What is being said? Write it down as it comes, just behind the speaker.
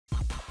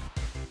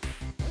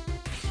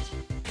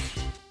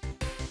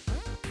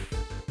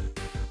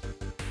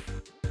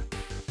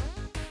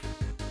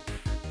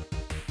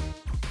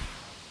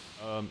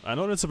I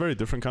know it's a very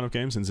different kind of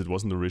game since it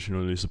wasn't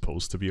originally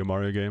supposed to be a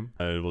Mario game.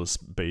 It was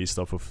based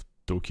off of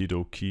Doki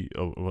Doki,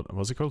 oh, what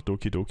was it called?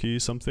 Doki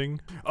Doki something?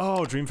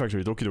 Oh, Dream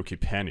Factory, Doki Doki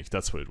Panic,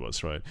 that's what it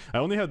was, right? I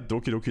only had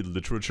Doki Doki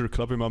Literature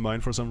Club in my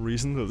mind for some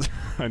reason, but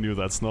I knew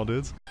that's not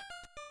it.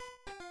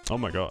 Oh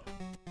my god.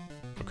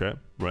 Okay,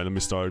 right, let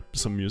me start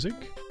some music.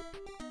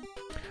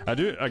 I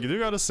do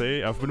gotta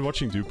say, I've been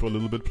watching Dupo a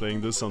little bit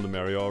playing this on the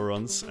Mario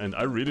runs, and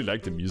I really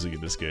like the music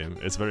in this game.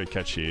 It's very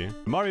catchy.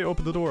 Mario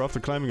opened the door after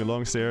climbing a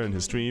long stair in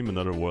his dream.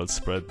 Another world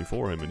spread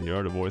before him, and he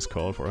heard a voice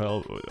call for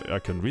help. I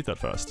can read that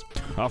fast.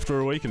 After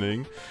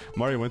awakening,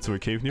 Mario went to a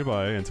cave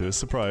nearby, and to his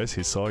surprise,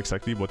 he saw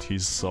exactly what he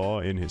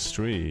saw in his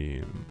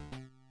dream.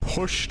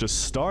 Push the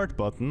start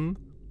button.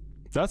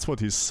 That's what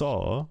he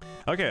saw.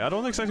 Okay, I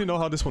don't exactly know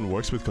how this one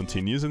works with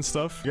continues and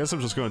stuff. I guess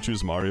I'm just gonna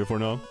choose Mario for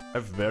now. I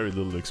have very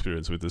little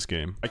experience with this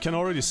game. I can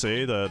already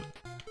say that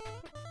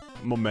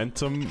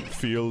momentum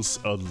feels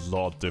a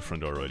lot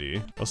different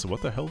already. Also,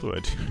 what the hell do I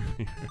do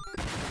here?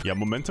 Yeah,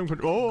 momentum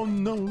could— oh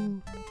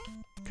no!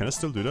 Can I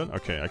still do that?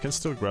 Okay, I can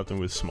still grab them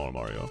with small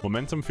Mario.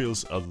 Momentum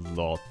feels a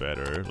lot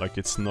better. Like,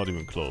 it's not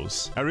even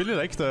close. I really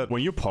like that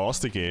when you pause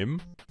the game,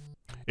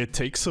 it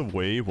takes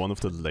away one of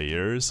the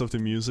layers of the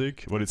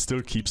music, but it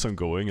still keeps on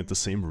going at the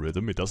same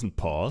rhythm. It doesn't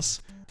pause.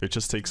 It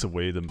just takes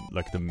away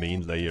the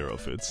main layer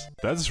of it.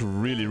 That's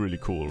really, really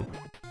cool.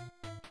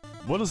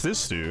 What does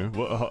this do?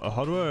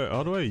 How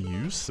do I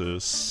use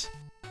this?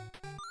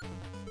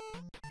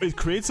 It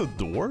creates a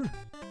door?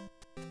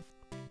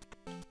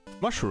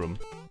 Mushroom.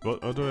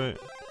 What do I—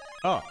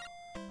 ah,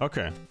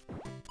 okay.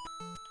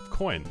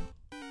 Coin.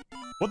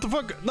 What the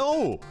fuck?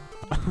 No!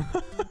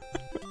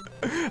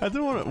 I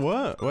didn't want to—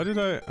 what? Why did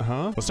I—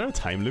 huh? Was there a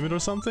time limit or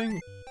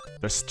something?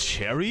 There's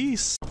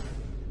cherries?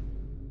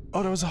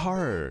 Oh, that was a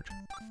heart.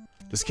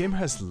 This game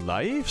has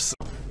lives?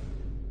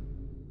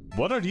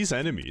 What are these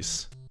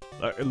enemies?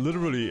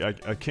 Literally, I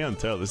can't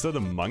tell. Is that a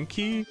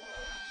monkey?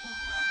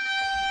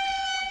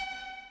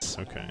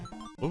 Okay.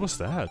 What was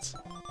that?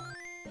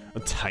 A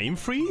time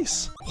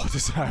freeze? What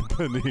is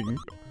happening?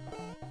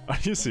 Are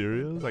you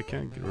serious? I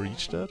can't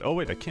reach that? Oh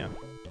wait, I can.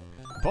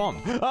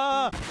 Bomb!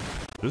 Ah!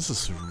 This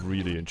is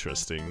really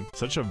interesting.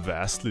 Such a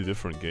vastly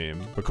different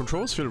game. The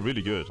controls feel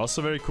really good.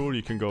 Also very cool,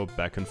 you can go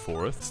back and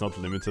forth. It's not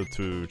limited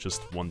to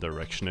just one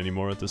direction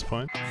anymore at this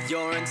point.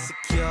 You're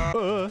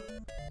insecure.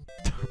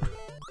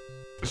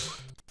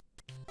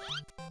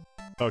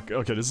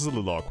 Okay, this is a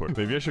little awkward.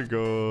 Maybe I should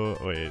go—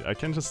 wait, I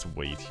can just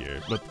wait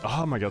here. But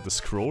oh my god, the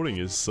scrolling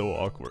is so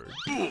awkward.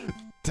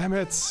 Damn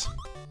it!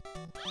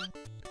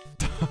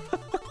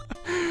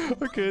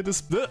 Okay,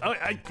 this—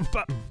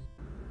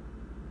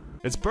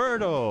 it's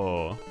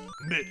Birdo!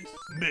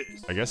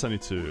 Miss. I guess I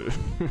need to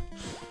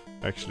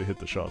actually hit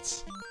the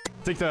shots.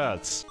 Take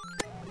that!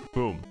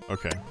 Boom.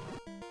 Okay.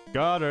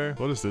 Got her.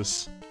 What is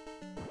this?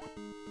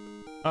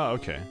 Ah,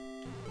 okay.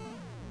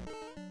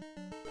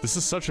 This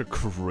is such a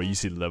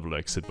crazy level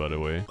exit, by the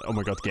way. Oh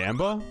my god,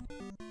 Gamba?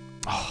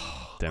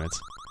 Oh, damn it.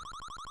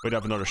 Wait, I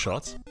have another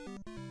shot?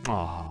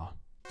 Ah.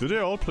 Do they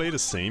all play the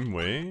same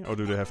way, or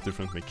do they have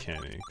different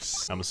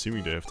mechanics? I'm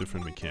assuming they have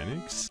different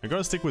mechanics. I'm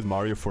gonna stick with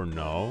Mario for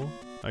now,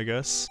 I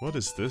guess. What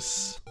is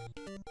this?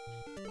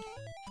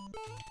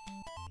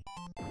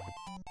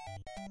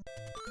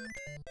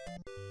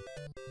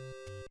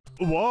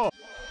 Whoa!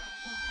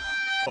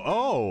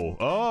 Oh!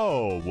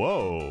 Oh!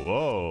 Whoa!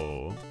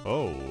 Whoa!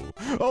 Oh!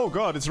 Oh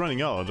god, it's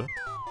running out!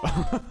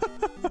 I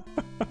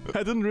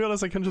didn't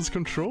realize I can just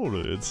control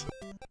it.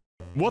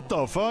 What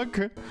the fuck?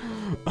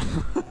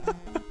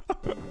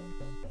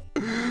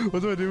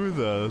 What do I do with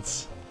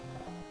that?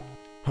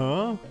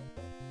 Huh?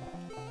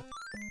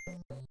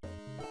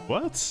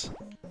 What?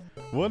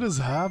 What is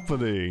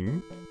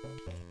happening?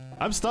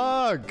 I'm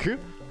stuck!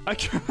 I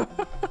can't—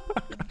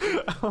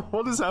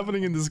 what is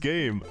happening in this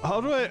game? How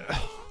do I—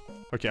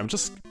 okay, I'm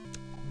just—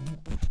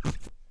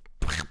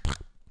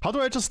 how do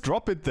I just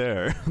drop it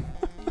there?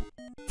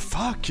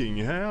 Fucking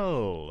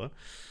hell!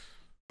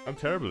 I'm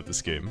terrible at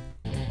this game.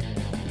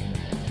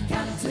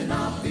 Captain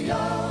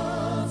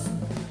Obvious!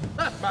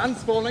 That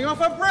man's falling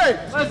off a bridge!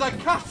 There's a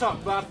cat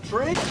up that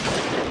tree!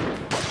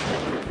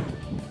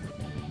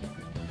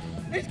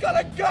 He's got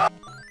a gun!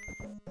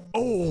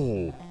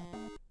 Oh!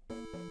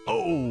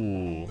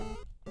 Oh!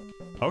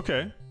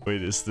 Okay.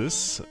 Wait, is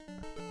this—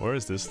 where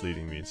is this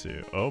leading me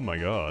to? Oh my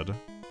god.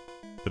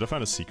 Did I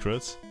find a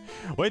secret?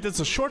 Wait,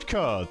 it's a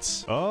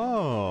shortcut!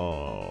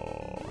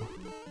 Oh!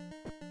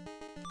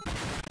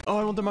 Oh,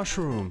 I want the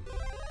mushroom!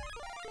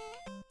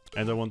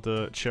 And I want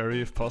the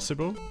cherry if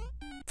possible.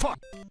 Fuck!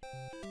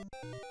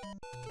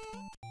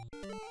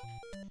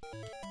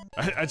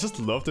 I just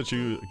love that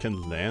you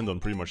can land on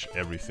pretty much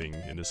everything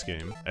in this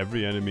game.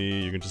 Every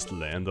enemy you can just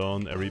land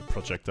on, every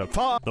projectile.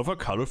 Fuck! Love how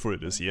colorful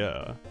it is,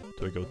 yeah.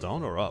 Do I go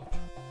down or up?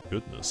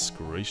 Goodness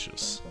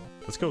gracious.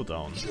 Let's go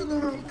down.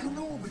 General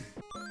Kenobi.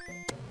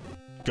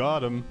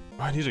 Got him.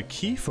 Oh, I need a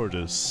key for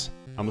this.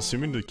 I'm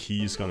assuming the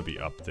key is gonna be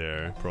up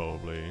there,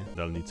 probably.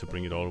 I'll need to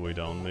bring it all the way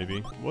down,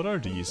 maybe. What are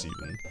these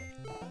even?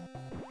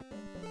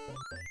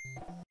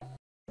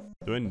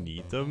 Do I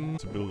need them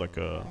to build like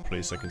a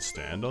place I can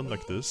stand on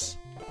like this?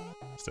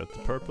 Is that the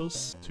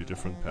purpose? 2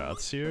 different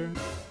paths here.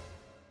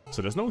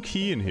 So there's no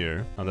key in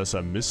here, unless I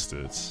missed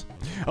it.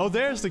 Oh,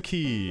 there's the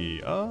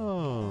key!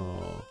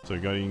 Oh. So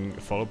you're getting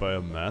followed by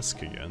a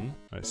mask again.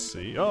 I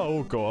see.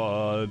 Oh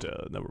god.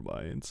 Never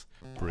mind.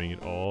 Bring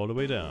it all the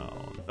way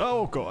down.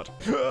 Oh god.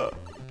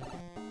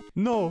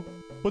 No.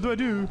 What do I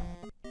do?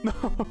 No.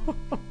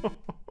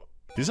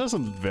 These are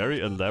some very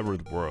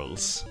elaborate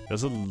worlds.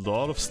 There's a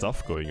lot of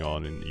stuff going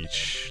on in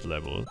each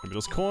level. Maybe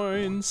those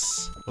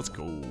coins. Let's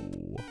go.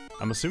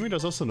 I'm assuming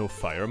there's also no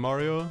Fire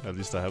Mario. At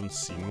least I haven't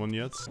seen one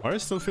yet. Mario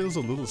still feels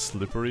a little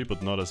slippery,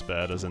 but not as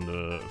bad as in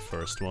the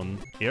first one.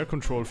 Air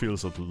control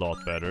feels a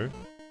lot better.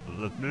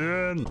 Let me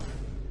in.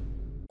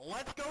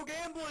 Let's go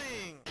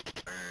gambling!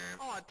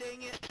 Aw,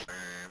 dang it!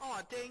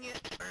 Aw, dang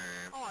it!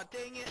 Aw,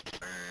 dang it!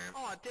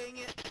 Aw, dang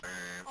it!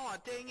 Aw,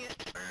 dang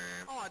it!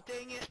 Aw,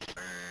 dang it!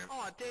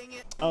 Aw, dang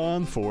it!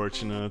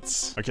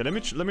 Unfortunate. Okay, let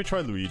me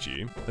try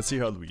Luigi. Let's see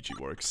how Luigi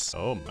works.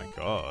 Oh my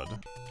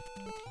god.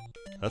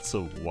 That's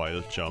a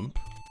wild jump.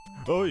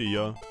 Oh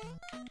yeah.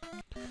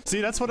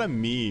 See, that's what I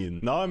mean.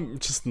 Now I'm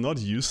just not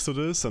used to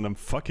this and I'm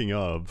fucking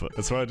up.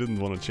 That's why I didn't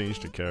want to change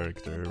the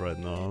character right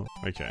now.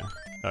 Okay.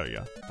 There we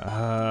go.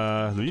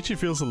 Luigi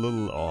feels a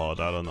little odd,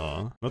 I don't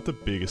know. Not the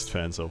biggest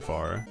fan so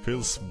far.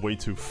 Feels way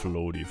too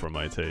floaty for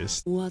my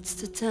taste. What's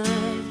the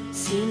time?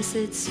 Seems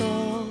it's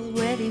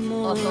already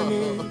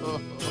morning.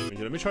 Okay,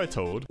 let me try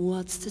Toad.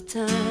 What's the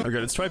time? Okay,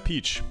 let's try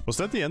Peach. Was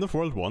that the end of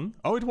World 1?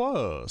 Oh, it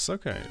was.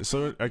 Okay,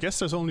 so I guess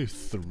there's only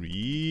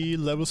 3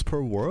 levels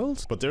per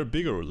world? But they're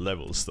bigger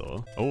levels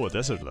though. Oh, a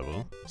desert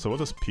level. So what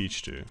does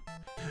Peach do?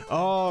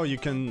 Oh, you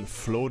can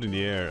float in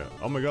the air.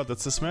 Oh my god,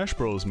 that's the Smash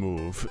Bros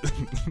move.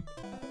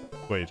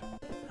 Wait,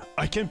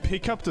 I can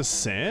pick up the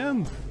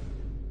sand?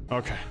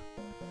 Okay.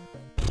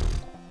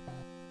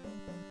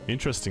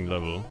 Interesting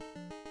level.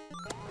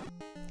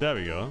 There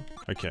we go.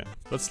 Okay,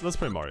 let's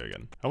play Mario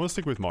again. I want to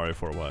stick with Mario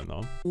for a while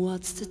now.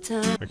 What's the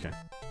time? Okay.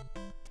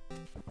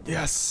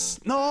 Yes!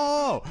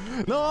 No!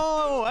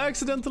 No! I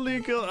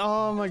accidentally killed.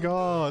 Oh my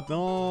god,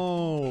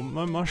 no!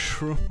 My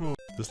mushroom.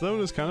 This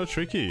level is kind of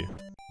tricky.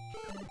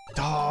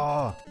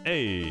 Ah!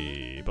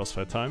 Hey! Boss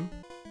fight time.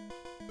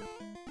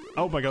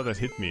 Oh my god, that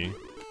hit me.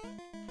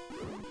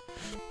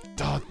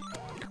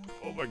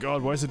 Oh my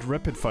god, why is it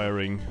rapid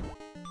firing?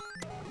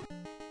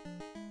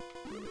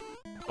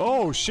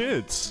 Oh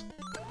shit!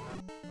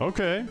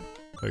 Okay.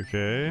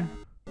 Okay.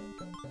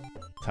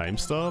 Time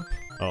stop?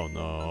 Oh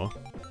no.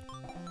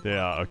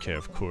 Yeah, okay,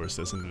 of course,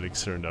 there's an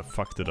elixir and I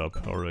fucked it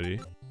up already.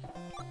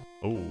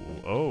 Oh.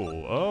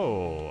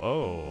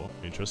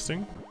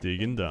 Interesting.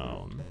 Digging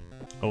down.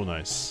 Oh,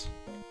 nice.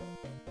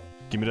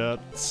 Give me that.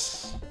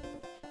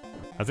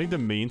 I think the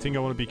main thing I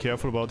want to be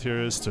careful about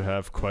here is to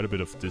have quite a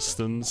bit of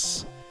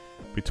distance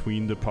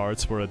between the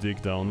parts where I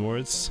dig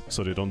downwards,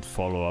 so they don't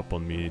follow up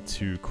on me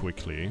too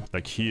quickly.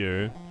 Like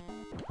here,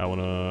 I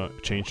want to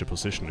change the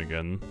position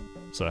again,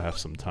 so I have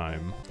some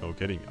time. Oh,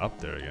 getting up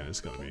there again is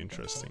gonna be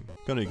interesting.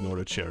 Gonna ignore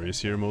the cherries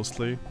here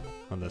mostly,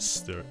 unless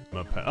they're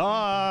my path.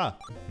 Ah!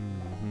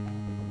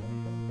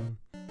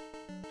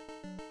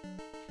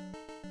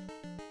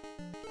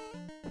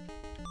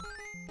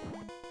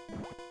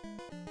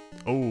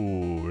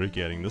 Oh, we're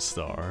getting the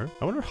star.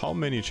 I wonder how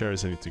many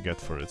cherries I need to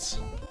get for it.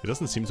 It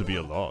doesn't seem to be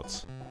a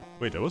lot.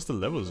 Wait, that was the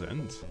level's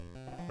end,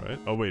 right?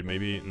 Oh wait,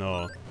 maybe,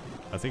 no.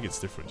 I think it's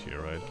different here,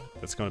 right?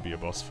 That's gonna be a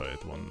boss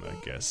fight one,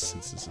 I guess,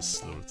 since this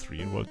is level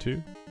 3 in World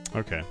 2.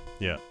 Okay,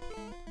 yeah.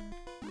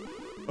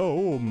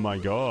 Oh my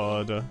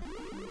god.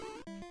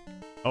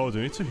 Oh, do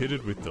I need to hit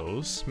it with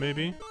those,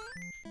 maybe?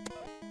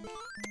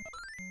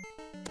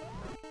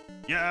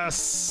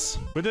 Yes!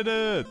 We did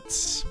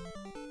it!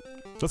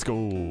 Let's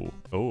go!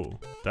 Oh,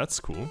 that's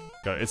cool.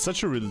 God, it's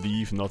such a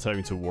relief not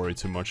having to worry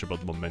too much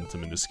about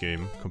momentum in this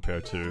game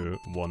compared to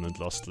won and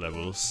lost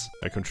levels.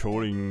 Like,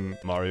 controlling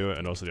Mario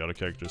and also the other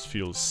characters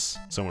feels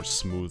so much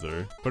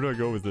smoother. Where do I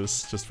go with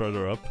this? Just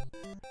further up?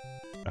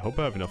 I hope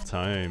I have enough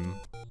time.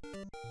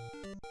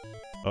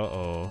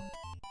 Uh-oh.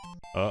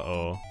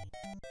 Uh-oh.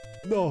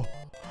 No!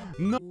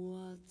 No!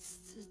 What's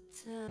the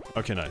time?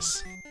 Okay,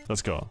 nice.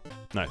 Let's go.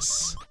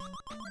 Nice.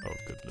 Oh,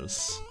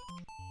 goodness.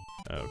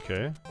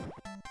 Okay.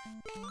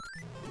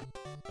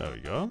 There we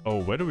go.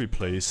 Oh, where do we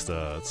place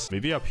that?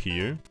 Maybe up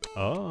here?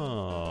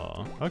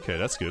 Oh, okay,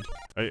 that's good.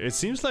 It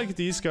seems like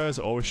these guys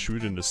always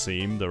shoot in the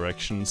same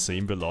direction,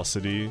 same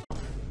velocity.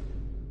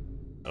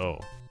 Oh.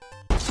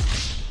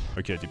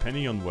 Okay,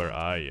 depending on where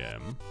I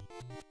am.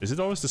 Is it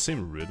always the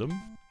same rhythm?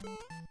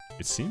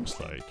 It seems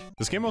like.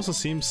 This game also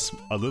seems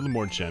a little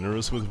more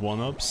generous with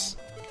one-ups.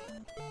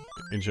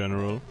 In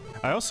general.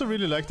 I also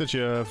really like that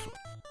you have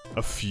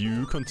a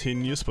few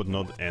continues, but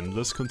not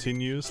endless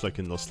continues, like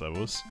in Lost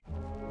Levels.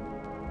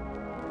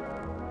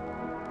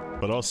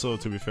 But also,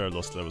 to be fair,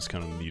 Lost Levels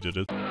kind of needed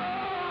it.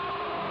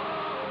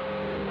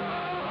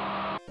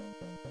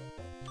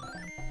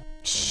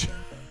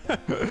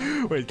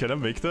 Wait, can I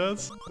make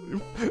that?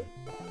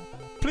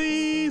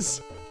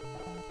 Please!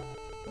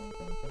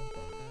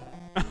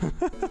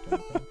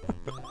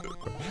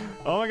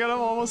 Oh my god, I'm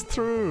almost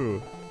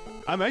through.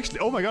 I'm actually...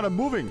 Oh my god, I'm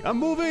moving! I'm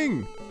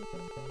moving!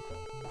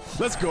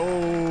 Let's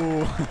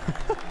go!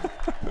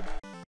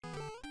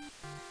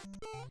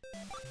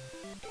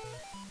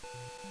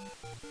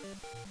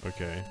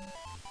 Okay.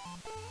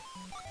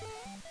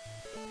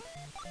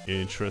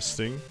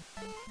 Interesting.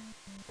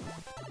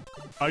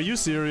 Are you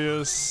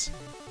serious?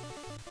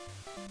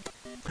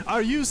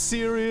 Are you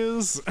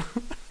serious?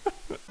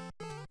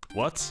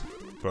 What?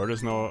 Bird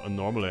is now a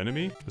normal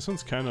enemy? This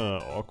one's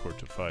kinda awkward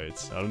to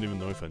fight. I don't even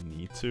know if I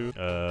need to.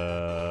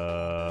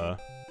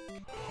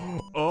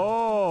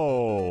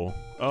 Oh!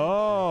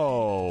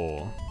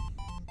 Oh!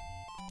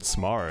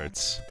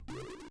 Smart.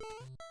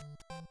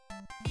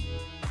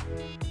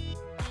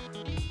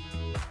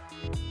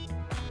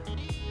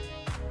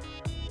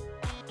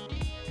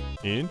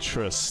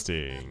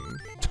 Interesting.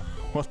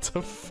 What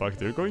the fuck?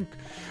 They're going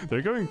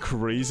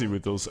crazy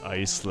with those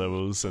ice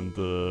levels and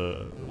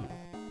the...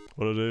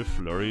 What are they?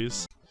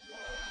 Flurries?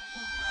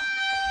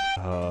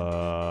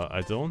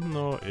 I don't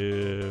know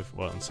if...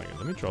 Well, 1 second.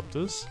 Let me drop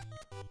this.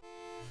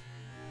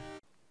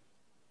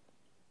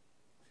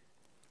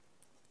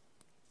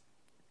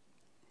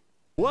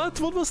 What?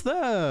 What was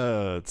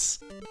that?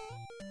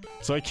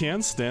 So I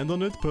can't stand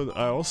on it, but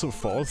I also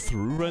fall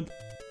through and...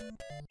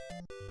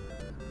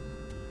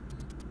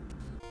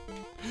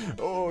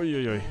 Oh,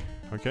 yeah.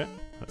 Okay,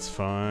 that's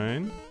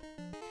fine.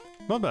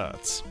 Not bad.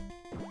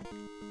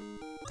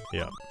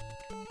 Yeah.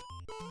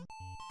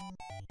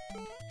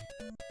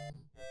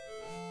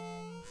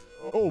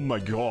 Oh my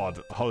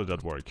god, how did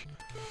that work?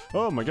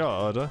 Oh my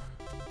god.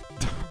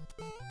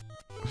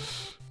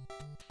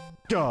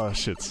 Gosh,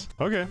 shit.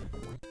 Okay,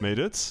 made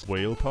it.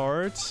 Whale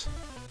part.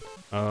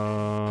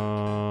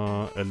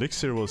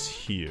 Elixir was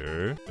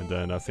here. And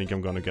then I think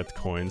I'm gonna get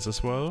coins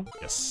as well.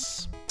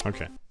 Yes.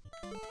 Okay.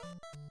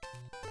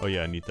 Oh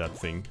yeah, I need that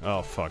thing.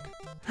 Oh, fuck.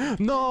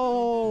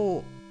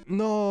 No!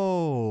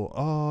 No!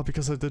 Oh,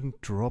 because I didn't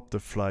drop the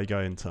fly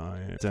guy in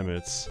time. Damn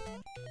it.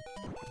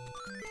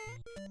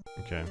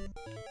 Okay.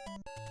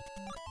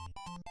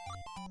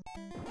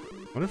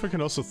 I wonder if I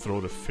can also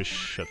throw the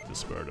fish at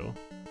this birdo.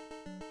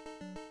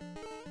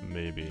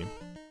 Maybe.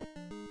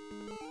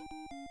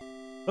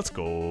 Let's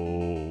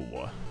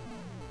go.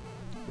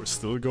 We're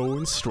still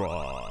going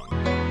strong.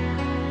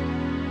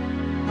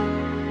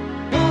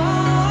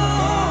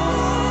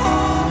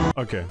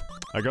 Okay,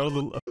 I got a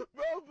little...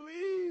 Bro,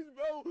 please,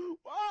 bro.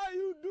 Why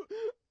you do...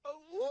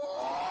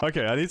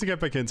 Okay, I need to get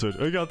back into it.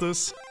 We got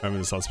this. I'm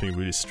gonna start being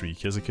really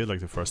streaky as a kid. Like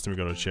the first time we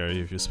got a cherry,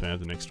 if you spam it,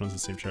 the next one's the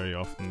same cherry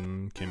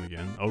often came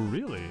again. Oh,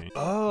 really?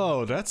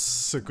 Oh,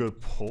 that's a good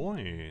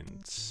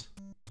point.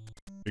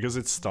 Because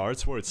it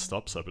starts where it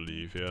stops, I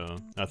believe, yeah.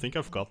 I think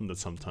I've gotten that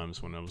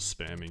sometimes when I was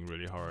spamming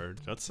really hard.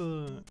 That's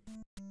a...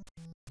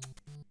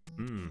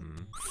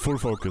 Full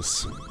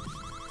focus.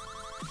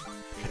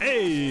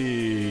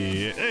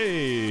 Hey!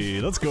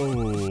 Hey! Let's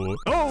go!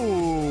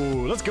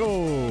 Oh! Let's go!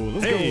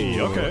 Let's go!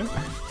 Okay.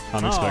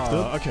 Unexpected.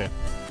 Okay.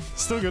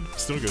 Still good.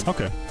 Still good.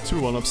 Okay. 2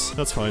 1-ups.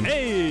 That's fine.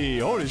 Hey!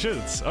 Holy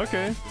shit!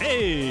 Okay.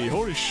 Hey!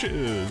 Holy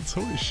shit!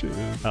 Holy shit.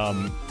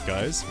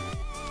 Guys.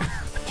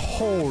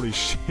 Holy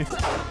shit.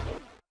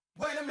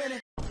 Wait a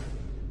minute.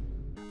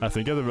 I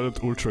think I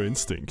developed Ultra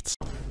Instinct.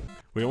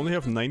 We only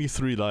have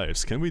 93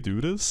 lives. Can we do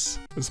this?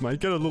 This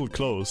might get a little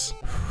close.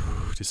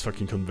 These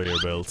fucking conveyor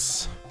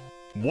belts.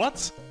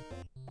 What?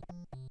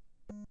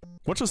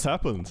 What just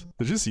happened?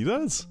 Did you see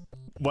that?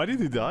 Why did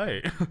he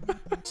die?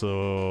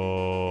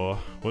 So...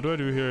 What do I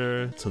do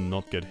here to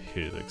not get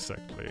hit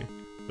exactly?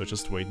 Do I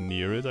just wait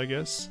near it, I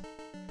guess?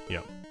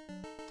 Yeah.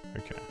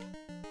 Okay.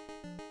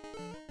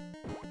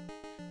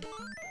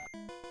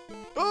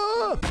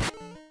 Ah!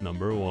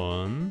 Number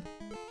 1.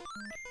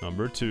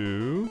 Number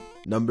 2.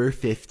 Number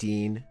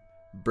 15.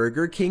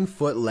 Burger King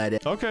foot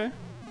lettuce. Okay.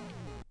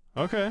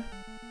 Okay.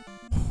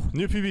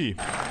 New PB.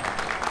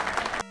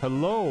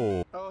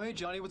 Hello. Oh, hey,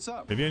 Johnny, what's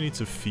up? Maybe I need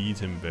to feed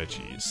him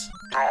veggies.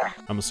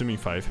 I'm assuming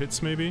 5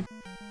 hits, maybe?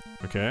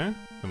 Okay.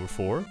 Number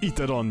 4. Eat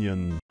that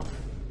onion.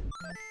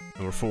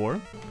 Number 4.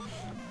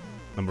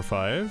 Number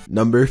 5.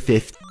 Number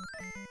 50.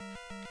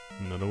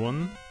 Another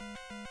one.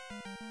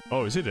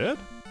 Oh, is he dead?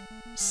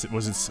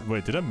 Was it...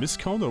 Wait, did I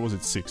miscount or was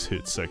it 6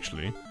 hits,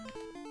 actually?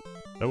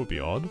 That would be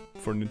odd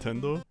for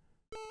Nintendo.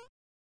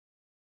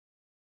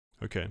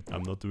 Okay,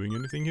 I'm not doing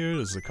anything here.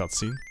 This is a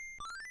cutscene.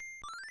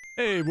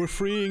 Hey, we're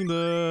freeing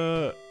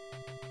the...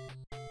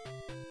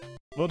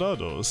 What are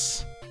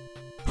those?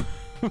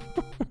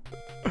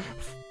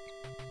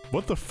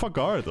 What the fuck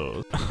are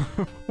those?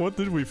 What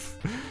did we...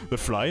 The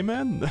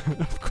Flyman?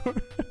 Of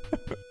course.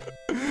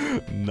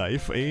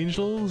 Knife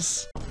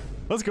angels?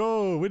 Let's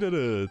go! We did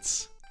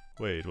it!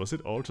 Wait, was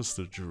it all just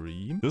a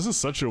dream? This is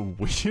such a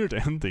weird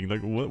ending.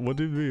 Like, what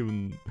did we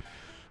even...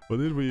 What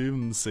did we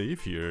even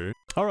save here?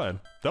 Alright,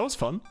 that was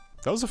fun.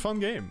 That was a fun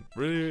game.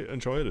 Really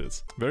enjoyed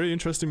it. Very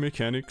interesting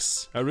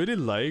mechanics. I really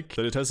like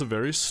that it has a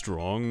very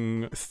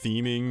strong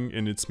theming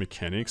in its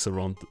mechanics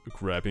around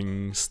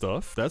grabbing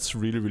stuff. That's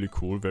really, really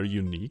cool. Very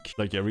unique.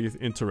 Like every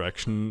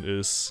interaction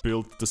is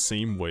built the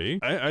same way.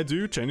 I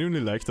do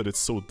genuinely like that it's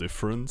so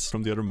different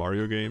from the other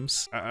Mario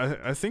games.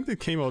 I think it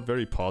came out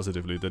very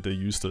positively that they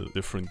used a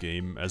different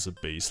game as a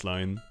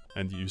baseline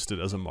and used it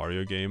as a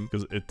Mario game,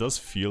 because it does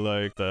feel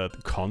like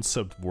that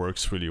concept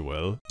works really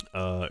well.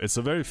 It's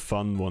a very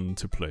fun one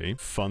to play,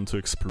 fun to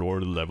explore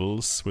the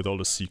levels with all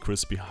the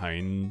secrets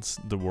behind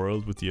the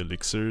world with the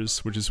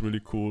elixirs, which is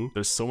really cool.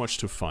 There's so much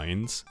to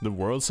find. The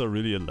worlds are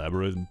really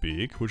elaborate and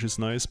big, which is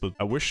nice, but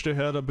I wish they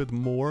had a bit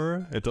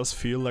more. It does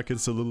feel like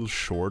it's a little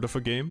short of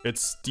a game.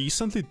 It's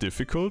decently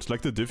difficult,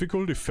 like the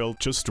difficulty felt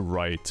just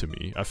right to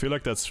me. I feel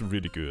like that's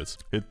really good.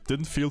 It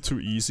didn't feel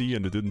too easy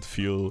and it didn't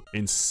feel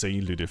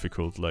insanely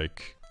difficult like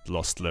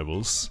Lost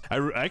Levels. I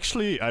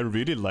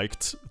really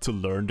liked to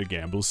learn the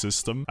gamble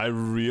system. I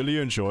really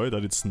enjoy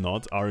that it's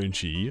not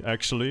RNG,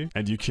 actually.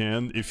 And you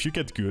can, if you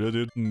get good at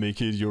it,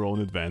 make it your own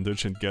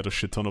advantage and get a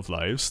shit ton of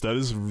lives. That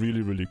is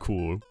really, really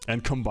cool.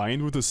 And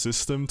combined with the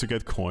system to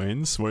get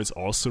coins, where it's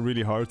also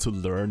really hard to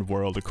learn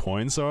where all the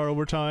coins are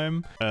over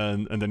time.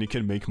 And then you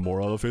can make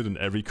more out of it, and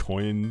every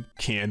coin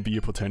can be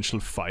a potential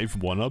 5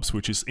 1-ups,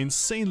 which is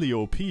insanely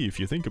OP if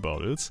you think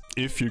about it.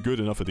 If you're good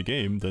enough at the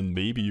game, then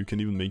maybe you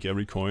can even make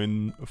every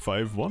coin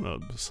 5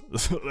 1-ups.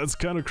 That's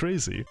kind of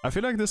crazy. I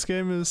feel like this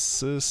game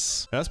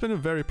has been a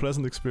very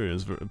pleasant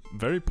experience.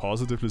 Very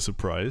positively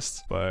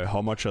surprised by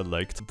how much I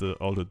liked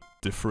all the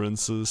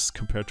differences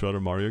compared to other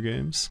Mario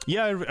games.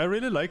 Yeah, I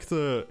really like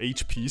the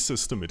HP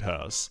system it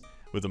has,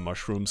 with the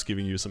mushrooms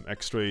giving you some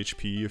extra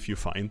HP if you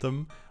find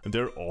them, and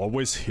they're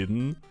always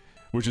hidden,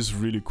 which is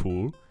really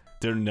cool.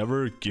 They're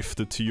never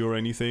gifted to you or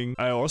anything.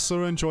 I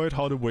also enjoyed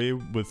how the way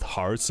with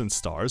hearts and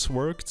stars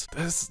worked.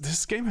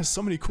 This game has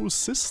so many cool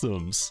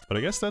systems. But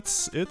I guess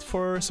that's it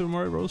for Super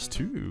Mario Bros.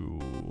 2.